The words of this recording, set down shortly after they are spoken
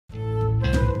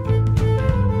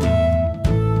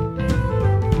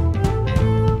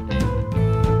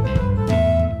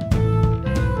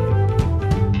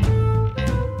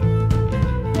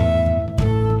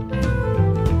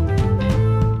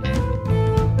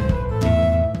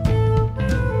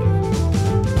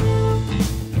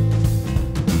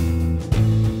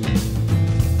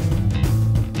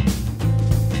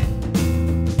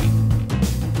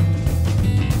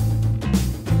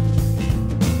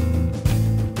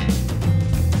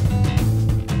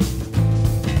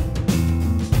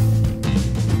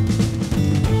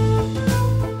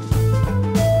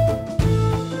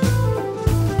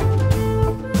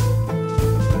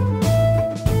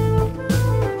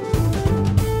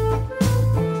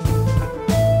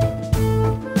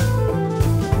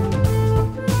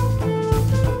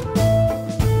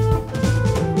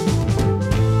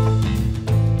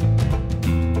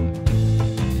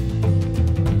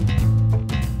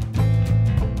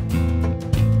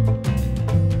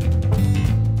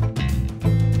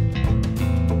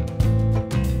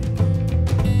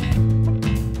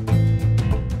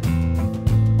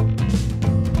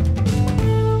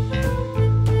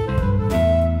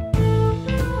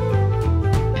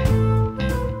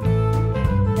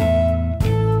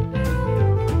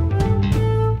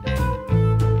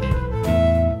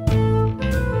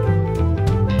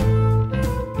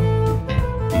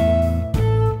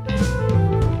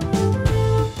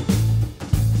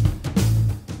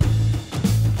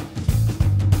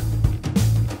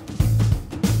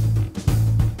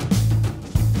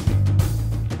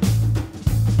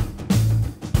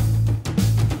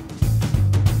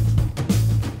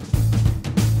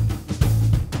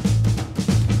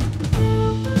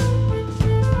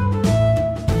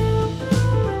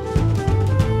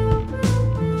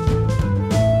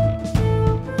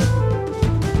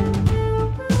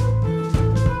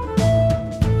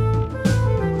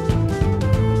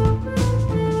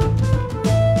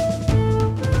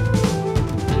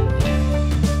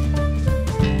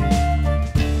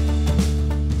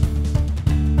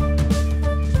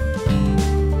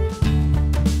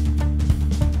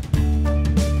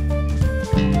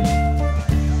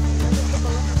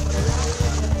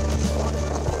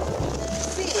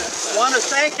to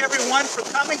thank everyone for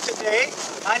coming today.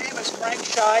 My name is Frank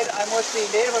Scheid. I'm with the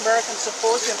Native American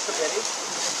Symposium Committee,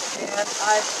 and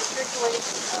I'm particularly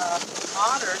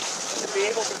honored to be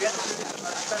able to introduce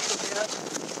our special guest,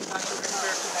 Dr. Rick.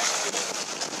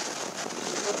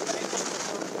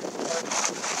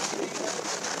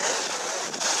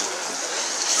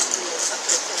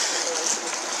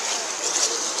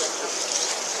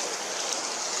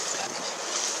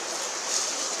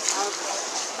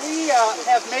 We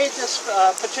have made this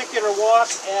particular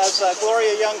walk, as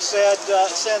Gloria Young said,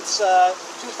 since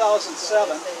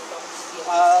 2007.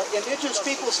 Indigenous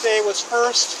Peoples Day was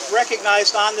first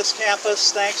recognized on this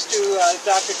campus thanks to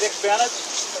Dr. Dick Bennett,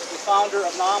 the founder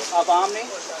of Omni.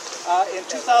 In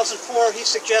 2004, he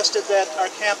suggested that our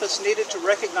campus needed to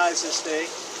recognize this day,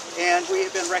 and we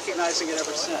have been recognizing it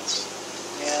ever since.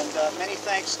 And many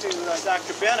thanks to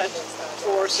Dr. Bennett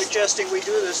for suggesting we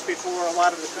do this before a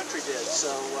lot of the country did.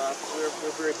 So we're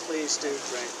very pleased to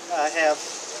have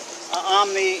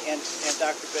Omni and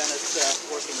Dr. Bennett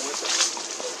working with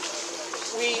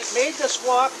us. We made this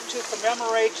walk to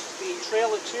commemorate the Trail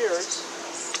of Tears,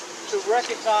 to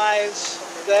recognize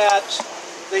that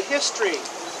the history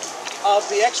of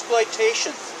the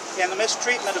exploitation and the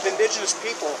mistreatment of Indigenous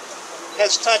people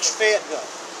has touched Fayetteville.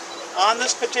 On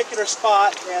this particular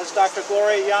spot, as Dr.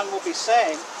 Gloria Young will be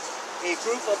saying, a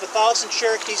group of 1,000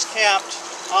 Cherokees camped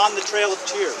on the Trail of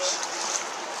Tears.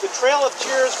 The Trail of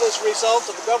Tears was a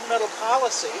result of a governmental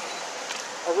policy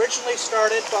originally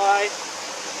started by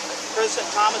President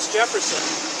Thomas Jefferson,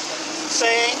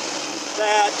 saying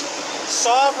that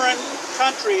sovereign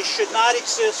countries should not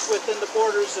exist within the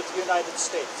borders of the United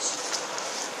States.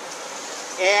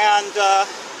 And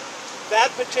that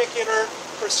particular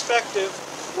perspective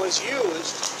was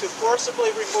used to forcibly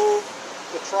remove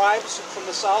the tribes from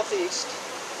the southeast,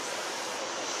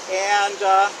 and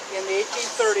in the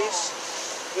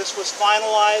 1830s this was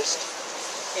finalized,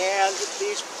 and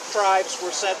these tribes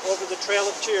were sent over the Trail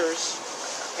of Tears,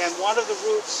 and one of the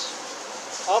routes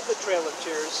of the Trail of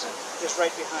Tears is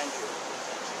right behind you.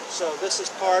 So this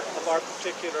is part of our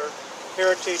particular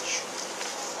heritage,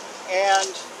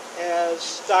 and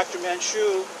as Dr.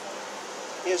 Manchu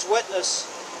is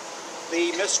witness,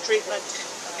 the mistreatment,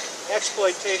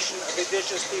 exploitation of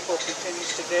Indigenous people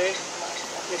continues today.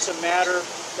 It's a matter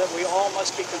that we all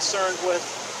must be concerned with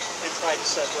and try to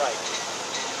set right.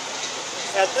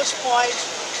 At this point,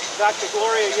 Dr.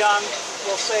 Gloria Young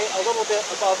will say a little bit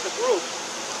about the group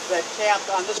that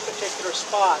camped on this particular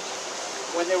spot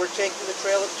when they were taking the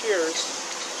Trail of Tears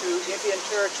to Indian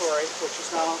Territory, which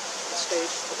is now the state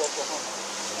of Oklahoma.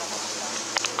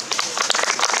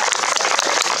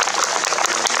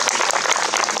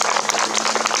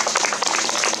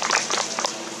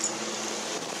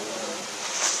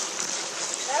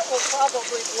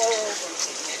 Probably blow over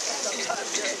sometime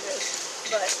during this,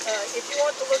 but if you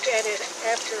want to look at it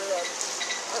after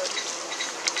our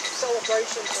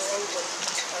celebrations are over,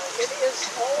 it is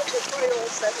all of the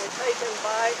trails that were taken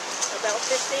by about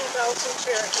 15,000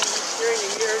 Cherokees during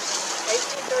the years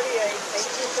 1838,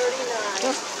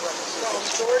 1839, from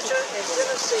Georgia and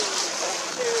Tennessee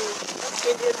to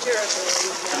Indian Territory,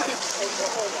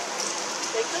 Oklahoma.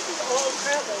 They couldn't all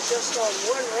travel just on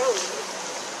one road.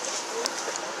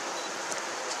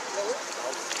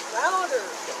 Louder.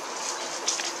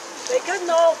 They couldn't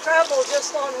all travel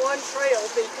just on one trail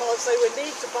because they would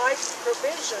need to buy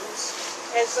provisions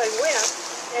as they went,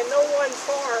 and no one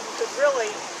farm could really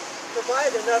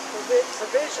provide enough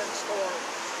provisions for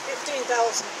 15,000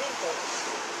 people.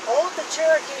 All of the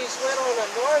Cherokees went on a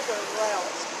northern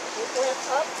route. It went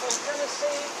up from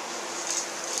Tennessee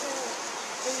to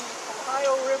the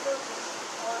Ohio River,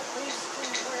 leads to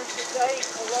where today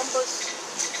Columbus,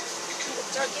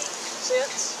 Kentucky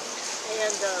sits,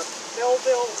 and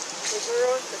Belleville,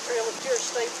 Missouri, the Trail of Tears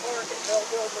State Park at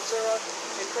Belleville, Missouri,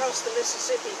 and cross the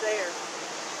Mississippi there.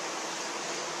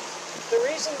 The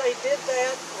reason they did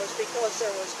that was because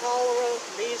there was cholera,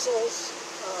 measles,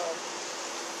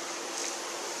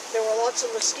 there were lots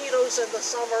of mosquitoes in the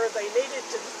summer. They needed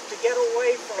to get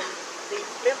away from the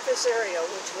Memphis area,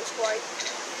 which was quite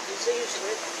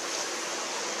disease-ridden.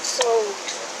 So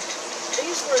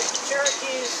these were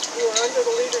Cherokees who were under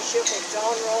the leadership of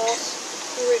John Ross,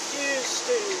 who refused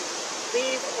to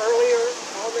leave earlier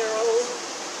on their own.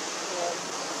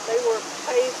 They were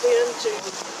paid then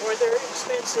for their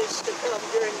expenses to come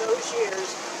during those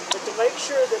years, but to make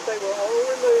sure that they were all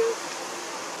removed,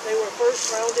 they were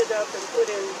first rounded up and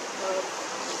put in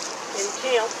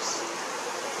camps,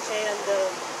 and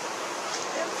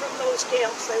then from those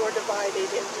camps they were divided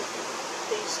into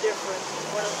these different,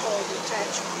 what are called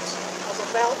detachments, of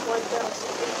about 1,000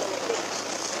 people apiece.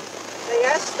 They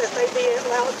asked that they be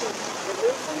allowed to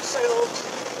remove themselves.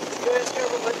 The U.S.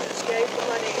 government just gave the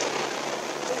money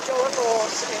to George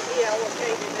Ross, and he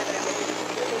allocated it out to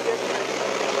the different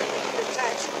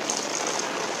detachments.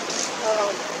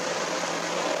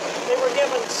 They were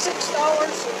given $66.24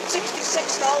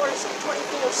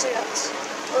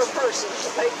 per person to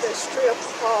make this trip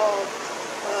of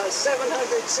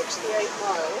 768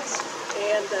 miles,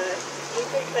 and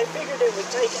they figured it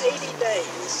would take 80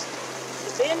 days.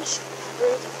 The binge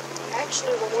group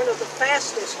actually were one of the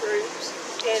fastest groups,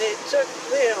 and it took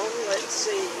them, let's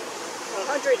see,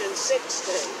 106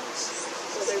 days.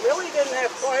 So they really didn't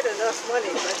have quite enough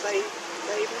money, but they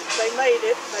made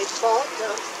it. They bought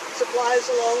supplies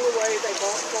along the way. They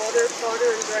bought fodder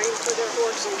and grain for their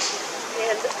horses.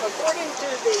 And according to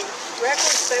the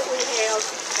records that we have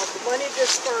of the money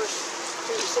dispersed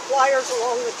to suppliers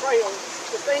along the trail,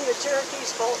 the thing the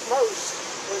Cherokees bought most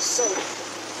was soap.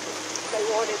 They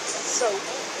wanted soap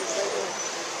as they went.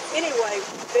 Anyway,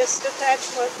 this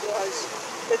detachment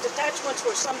the detachments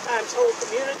were sometimes whole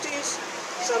communities,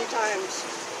 sometimes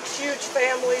huge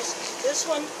families. This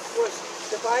one was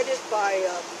divided by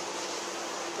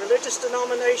religious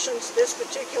denominations. This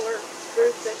particular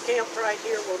group that camped right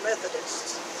here were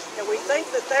Methodists. And we think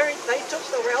that they took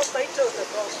the route they took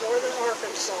across northern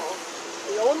Arkansas,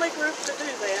 the only group to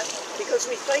do that, because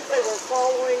we think they were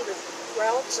following the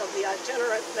routes of the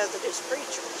itinerant Methodist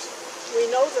preachers. We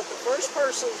know that the first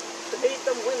person to meet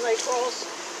them when they crossed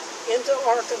into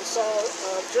Arkansas,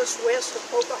 just west of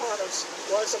Pocahontas,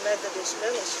 was a Methodist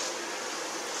minister.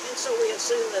 And so we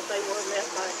assume that they were met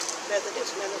by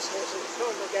Methodist ministers and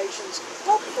congregations,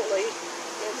 hopefully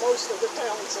in most of the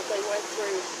towns that they went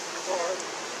through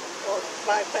or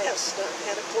bypassed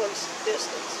at a close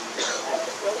distance.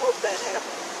 We'll hope that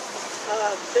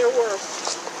happened. There were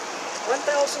 1,200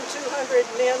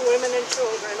 men, women, and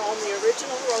children on the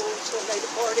original roads when they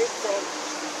departed from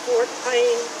Fort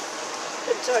Payne,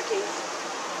 Kentucky,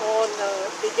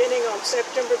 beginning on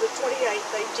September the 28th,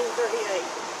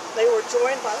 1838. They were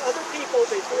joined by other people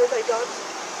before they got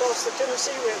across the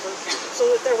Tennessee River, so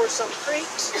that there were some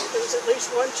Creeks. There was at least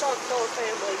one Choctaw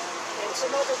family and some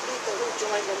other people who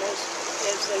joined them as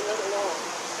they went along.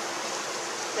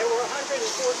 There were 114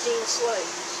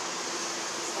 slaves,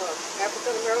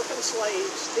 African-American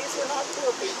slaves. These were not poor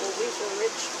people, these were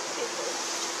rich people.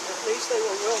 At least they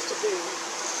were well-to-do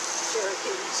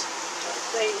Cherokees.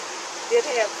 They did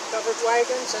have covered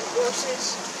wagons and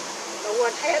horses. No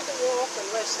one had to walk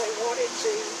unless they wanted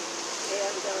to,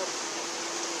 and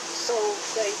so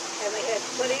they had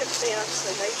plenty of tents.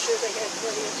 They made sure they had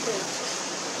plenty of tents.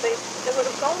 They would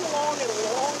have gone along in a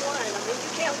long line. I mean,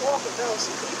 you can't walk 1,000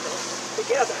 people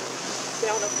together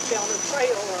down a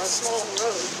trail or a small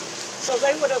road. So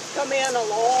they would have come in a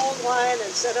long line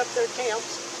and set up their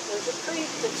camps. There's a creek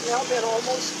that's now been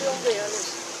almost filled in,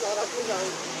 as a lot of you know,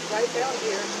 right down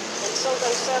here. And so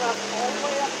they set up all the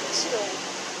way up this hill,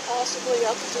 possibly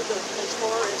up to as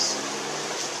far as,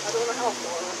 I don't know how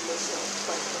far up this hill,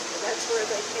 but that's where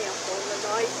they camped on the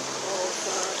night of,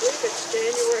 I believe it's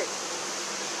January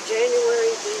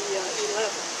the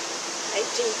 11th,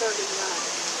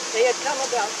 1839. They had come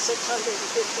about 650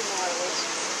 miles,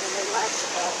 and they lapsed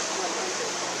about 100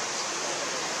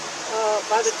 miles.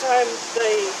 By the time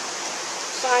they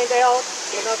signed out,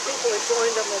 enough people had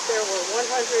joined them that there were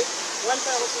 1,132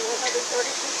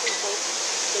 people.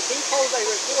 The depot they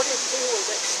reported to was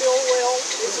at Stillwell,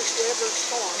 Mrs. Weber's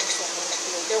farm.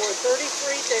 There were 33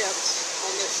 deaths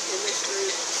in this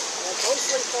group,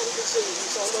 mostly from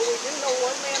disease, although we do know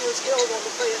one man was killed on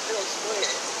the Fayetteville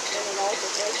Square in an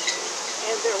altercation,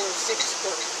 and there were 6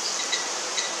 births.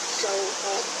 So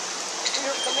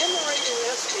we're commemorating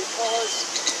this because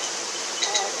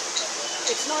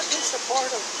it's not just a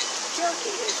part of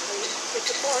Cherokee history,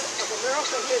 it's a part of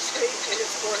American history, and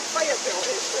it's part of Fayetteville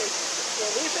history. And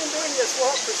we've been doing this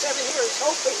walk for 7 years,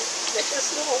 hoping that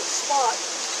this little spot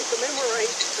to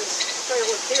commemorate this Trail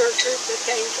of Tears group that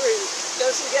came through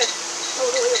doesn't get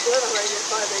totally obliterated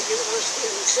by the university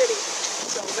and the city.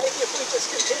 So maybe if we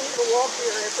just continue to walk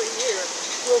here every year,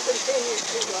 we'll continue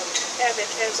to have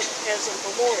it as a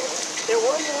memorial. There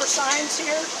were more signs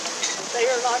here, but they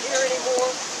are not here anymore.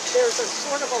 There's a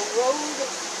sort of a road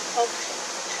of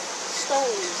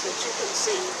stones that you can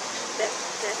see that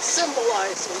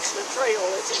symbolizes the trail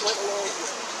as it went along.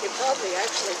 It probably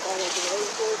actually followed the road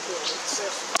board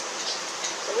itself.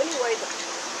 So anyway,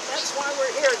 that's why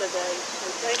we're here today,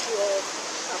 and thank you all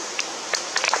for coming.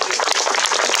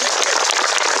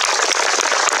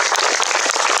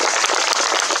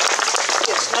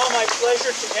 It's now my pleasure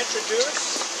to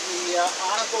introduce the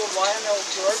Honorable Lionel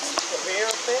Jordan, the Mayor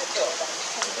of Fayetteville.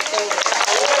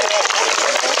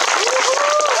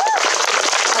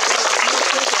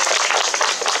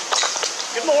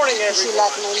 everyone.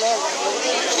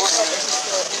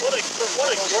 What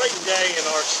a great day in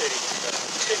our city.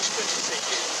 It's good to see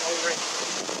you, Aubrey.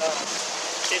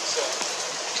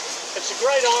 It's a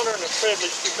great honor and a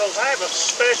privilege because I have a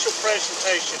special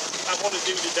presentation I want to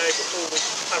do today before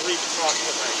I read the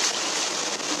proclamation.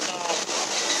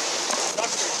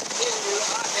 Dr.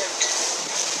 Indigenous, I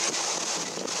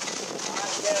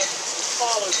have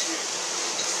followed you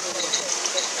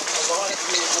a lot of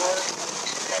your work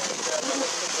and the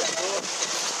book,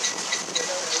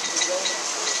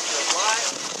 your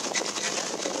life, and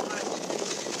the life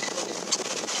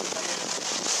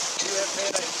you have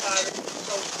been a fighter for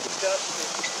social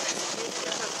justice, and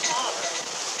it's an honor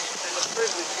and a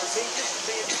privilege for me just to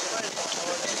be in the presence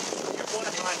of your one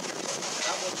life, and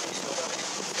I want you to know.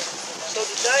 So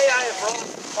today I have brought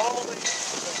the following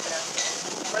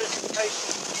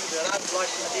presentation to you that I'd like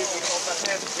to give you on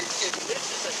behalf of this city. This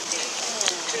is a key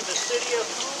to the city of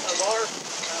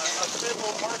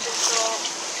Fayetteville, Arkansas,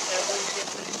 and we get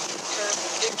to serve the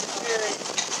dignitary,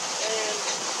 and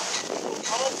we will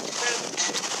also have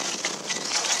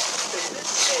in this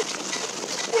city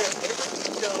where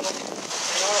everything goes,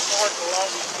 and our heart will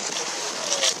always be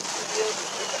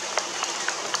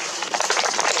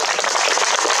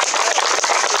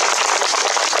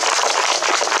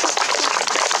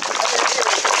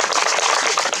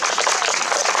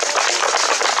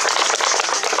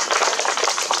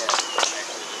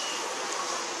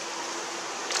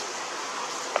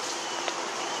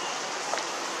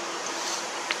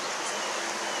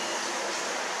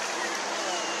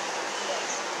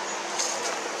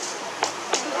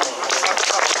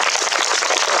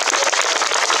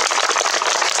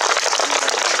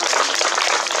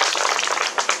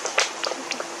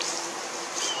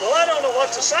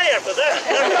what to say after that.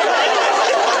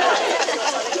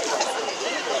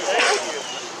 Thank you.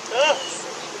 Oh,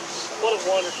 what a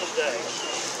wonderful day.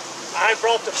 I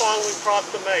brought the following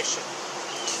proclamation.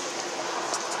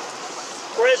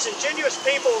 Whereas Indigenous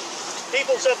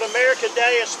Peoples of America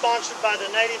Day is sponsored by the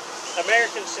Native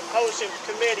American Symposium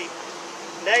Committee,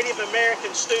 Native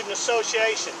American Student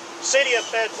Association, City of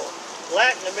Fayetteville,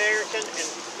 Latin American and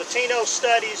Latino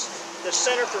Studies, the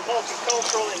Center for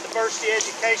Multicultural and Diversity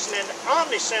Education, and the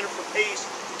Omni Center for Peace,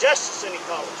 Justice, and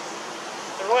Ecology.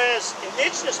 And whereas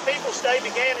Indigenous Peoples Day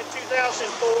began in 2004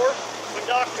 when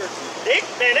Dr. Dick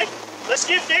Bennett, let's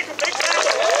give Dick a big round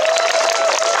of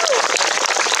applause,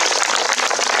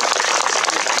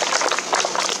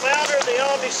 the founder of the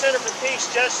Omni Center for Peace,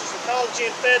 Justice, and Ecology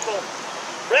in Fayetteville,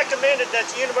 recommended that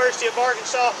the University of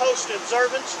Arkansas host an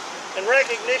observance in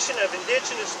recognition of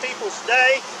Indigenous Peoples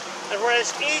Day. And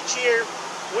whereas each year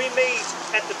we meet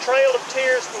at the Trail of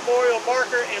Tears Memorial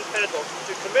Marker in Fayetteville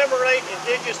to commemorate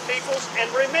Indigenous peoples and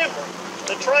remember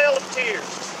the Trail of Tears,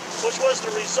 which was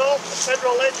the result of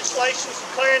federal legislation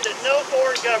declaring that no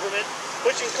foreign government,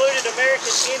 which included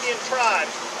American Indian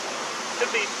tribes,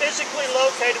 could be physically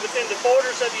located within the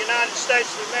borders of the United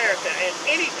States of America, and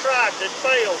any tribe that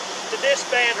failed to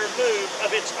disband or move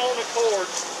of its own accord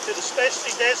to the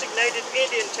specially designated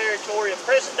Indian Territory of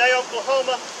present-day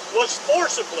Oklahoma was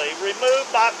forcibly removed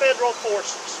by federal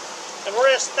forces. And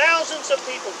whereas thousands of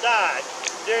people died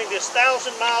during this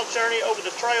 1,000-mile journey over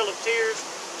the Trail of Tears,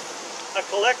 a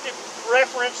collective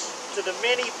reference to the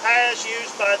many paths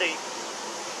used by the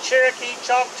Cherokee,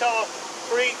 Choctaw,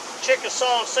 Creek,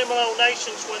 Chickasaw, and Seminole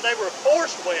nations when they were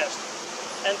forced west,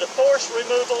 and the forced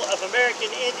removal of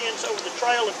American Indians over the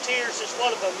Trail of Tears is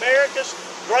one of America's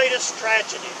greatest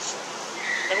tragedies.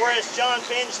 And whereas John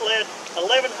Binge led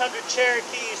 1,100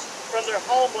 Cherokees from their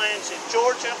homelands in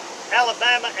Georgia,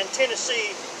 Alabama, and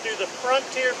Tennessee through the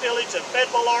frontier village of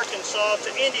Fayetteville, Arkansas to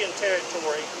Indian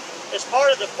Territory as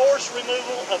part of the forced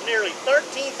removal of nearly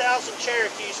 13,000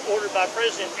 Cherokees ordered by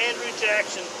President Andrew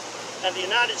Jackson and the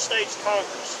United States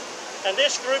Congress. And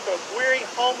this group of weary,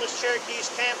 homeless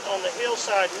Cherokees camped on the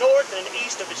hillside north and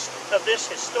east of this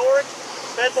historic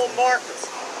Fayetteville marker,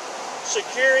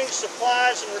 securing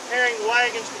supplies and repairing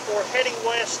wagons before heading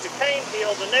west to Cane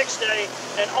Hill the next day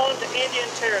and on to Indian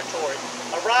Territory,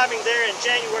 arriving there in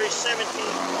January 17,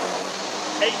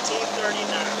 1839.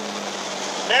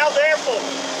 Now therefore,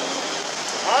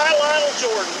 I, Lionel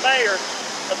Jordan, Mayor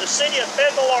of the City of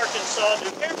Fayetteville, Arkansas, do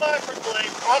hereby proclaim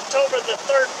October the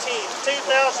 13th,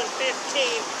 2015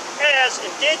 as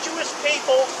Indigenous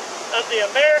People of the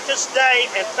Americas Day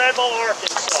in Fayetteville,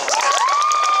 Arkansas.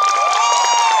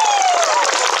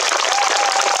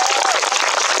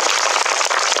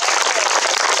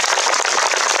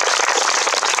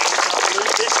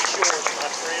 This is yours, my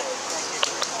friend.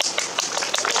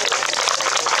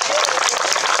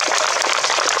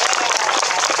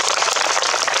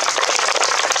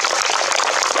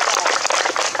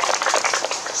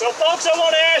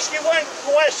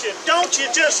 one question. Don't you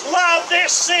just love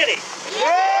this city?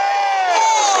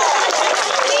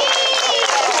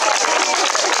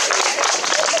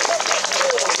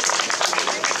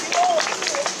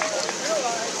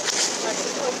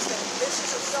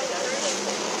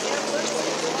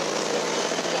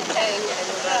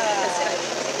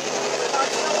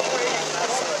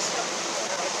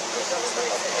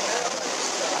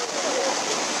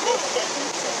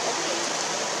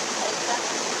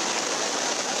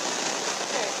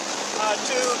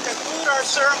 To conclude our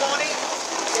ceremony,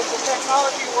 if the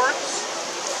technology works,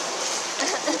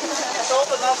 it's old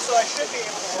enough so I should be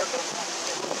able to work it.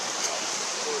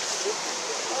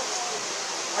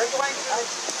 We're going to...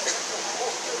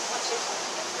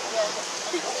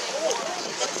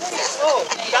 Oh,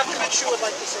 Dr. Minshew would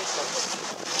like to say something.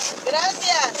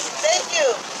 Gracias. Thank you.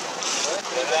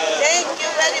 Thank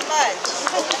you very much.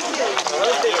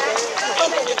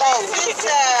 This is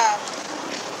a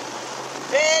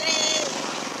very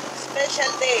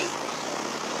special day.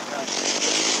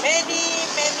 Many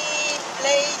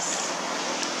places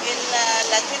in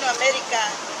Latin America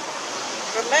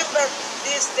remember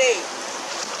this day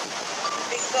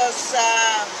because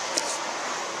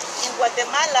in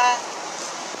Guatemala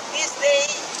this day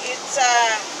it's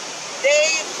a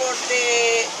day for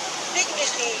the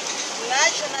dignity,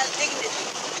 national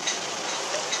dignity.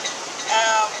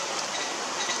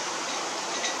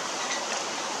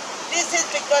 This is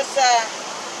because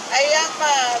I am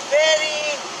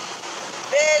very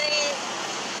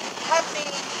happy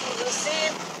to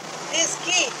receive this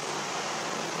key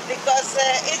because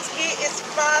its key is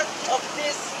part of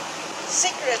this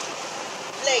secret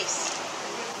place.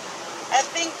 I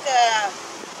think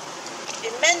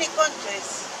in many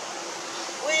countries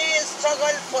we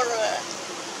struggle for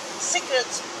secret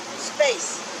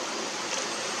space,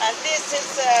 and this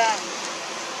is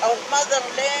our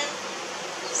motherland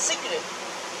secret.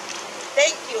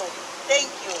 Thank you,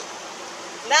 thank you.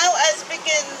 Now I speak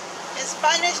in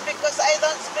Spanish because I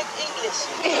don't speak English.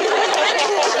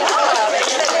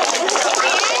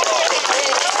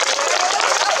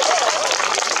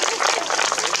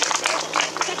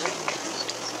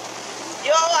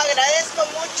 Yo agradezco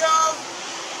mucho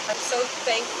I'm so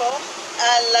thankful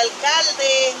al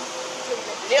alcalde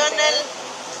Lionel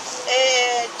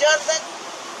Jordan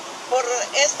por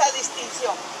esta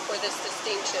distinción. for this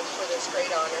distinction, for this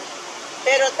great honor.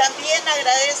 Pero también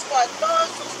agradezco a todos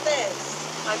ustedes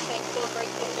I'm thankful and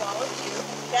grateful to all of you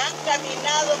que han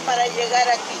caminado para llegar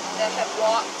aquí. that have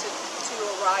walked to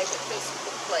arrive at this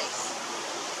place.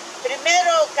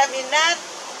 Primero, caminar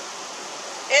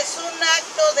es un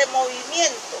acto de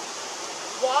movimiento.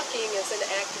 Walking is an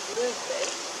act of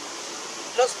movement.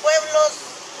 Los pueblos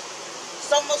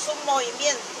somos un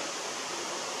movimiento.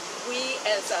 We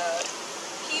as a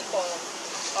people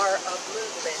are a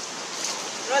movement.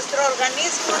 Nuestro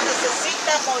organismo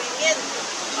necesita movimiento.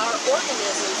 Our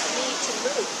organisms need to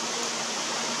move.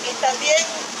 Y también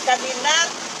caminar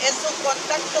es un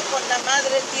contacto con la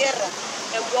madre tierra.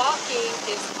 And walking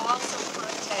is also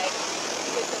contact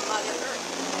with the Mother Earth.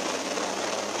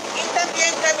 Y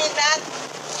también caminar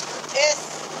es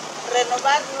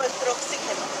renovar nuestro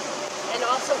oxígeno. And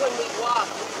also when we walk,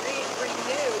 we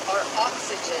renew our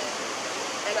oxygen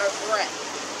and our breath.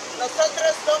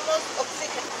 Nosotros somos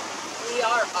oxígeno. We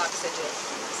are oxygen.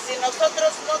 Si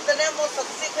nosotros no tenemos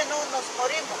oxígeno, nos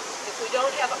morimos. If we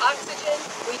don't have oxygen,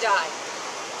 we die.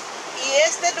 Y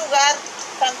este lugar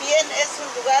también es un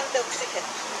lugar de oxígeno.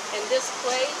 And this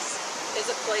place is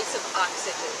a place of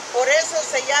oxygen. Por eso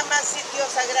se llama sitio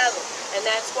sagrado. And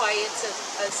that's why it's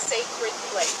a sacred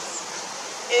place.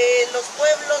 Los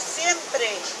pueblos siempre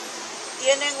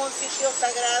tienen un sitio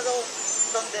sagrado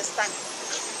donde están.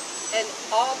 And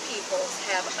all peoples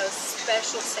have a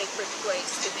special sacred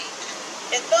place to be.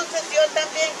 Entonces yo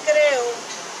también creo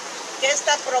que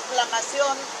esta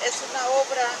proclamación es una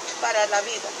obra para la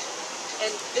vida.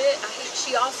 And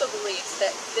she also believes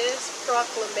that this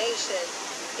proclamation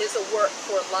is a work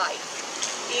for life.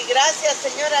 Y gracias,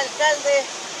 señor alcalde,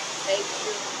 Thank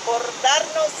you. por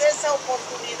darnos esa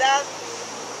oportunidad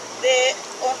de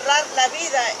honrar la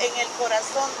vida en el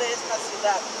corazón de esta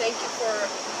ciudad. Thank you for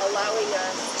allowing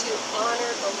us to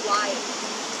honor the life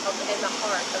in the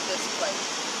heart of this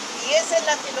place. Y esa es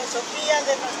la filosofía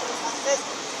de nuestros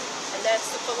ancestros. And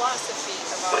that's the philosophy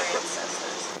of our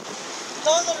ancestors.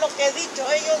 Todo lo que he dicho,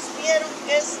 ellos vieron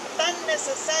que es tan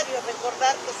necesario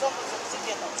recordar que somos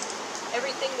oxígeno.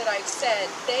 Everything that I've said,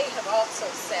 they have also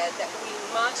said that we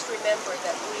must remember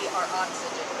that we are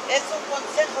oxygen. Es un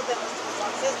consejo de nuestros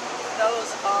ancestros. Those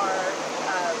are,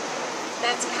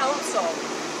 that's counsel.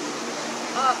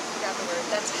 I forgot the word.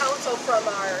 That's counsel from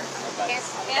our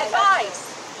advice.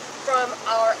 from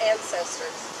our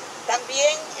ancestors.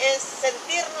 También es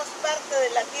sentirnos parte de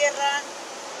la tierra,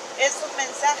 es un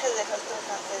mensaje de nuestros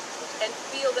ancestros. And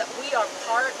feel that we are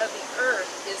part of the earth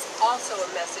is also a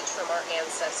message from our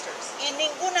ancestors. Y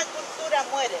ninguna cultura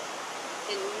muere.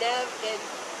 In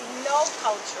no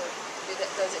culture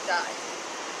does it die.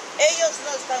 Ellos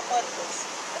no están muertos.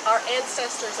 Our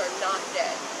ancestors are not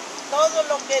dead. Todo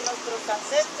lo que nuestros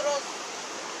ancestros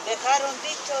dejaron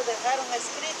dicho, dejaron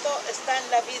escrito, está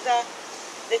en la vida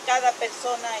de cada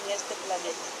persona en este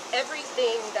planeta.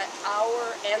 Everything that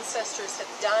our ancestors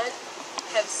have done,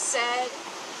 have said,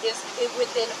 is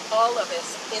within all of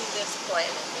us in this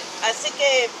planet. Así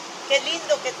que qué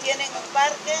lindo que tienen un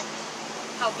parque.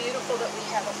 How beautiful that we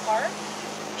have a park.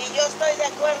 Y yo estoy de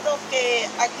acuerdo que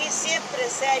aquí siempre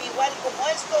sea igual como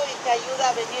esto y que ayuda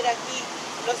a venir aquí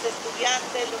los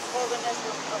estudiantes, los jóvenes,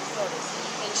 los profesores.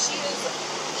 And she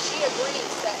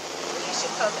agrees that we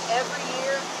should come every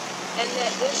year and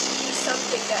that this should be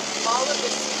something that all of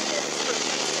the students,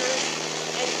 professors,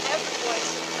 and everyone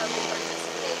should come and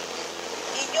participate.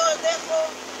 Y yo dejo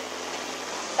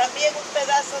también un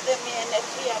pedazo de mi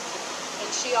energía aquí. And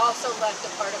she also left a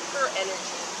part of her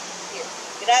energy here.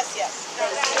 Gracias.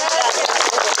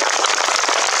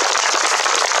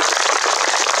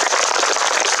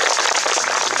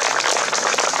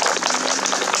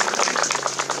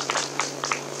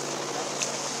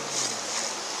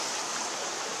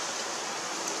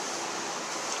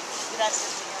 Gracias,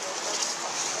 señores.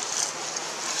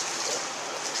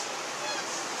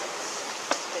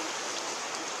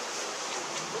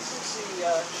 This is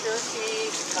the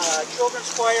Cherokee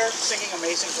Children's Choir singing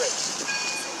Amazing Grace.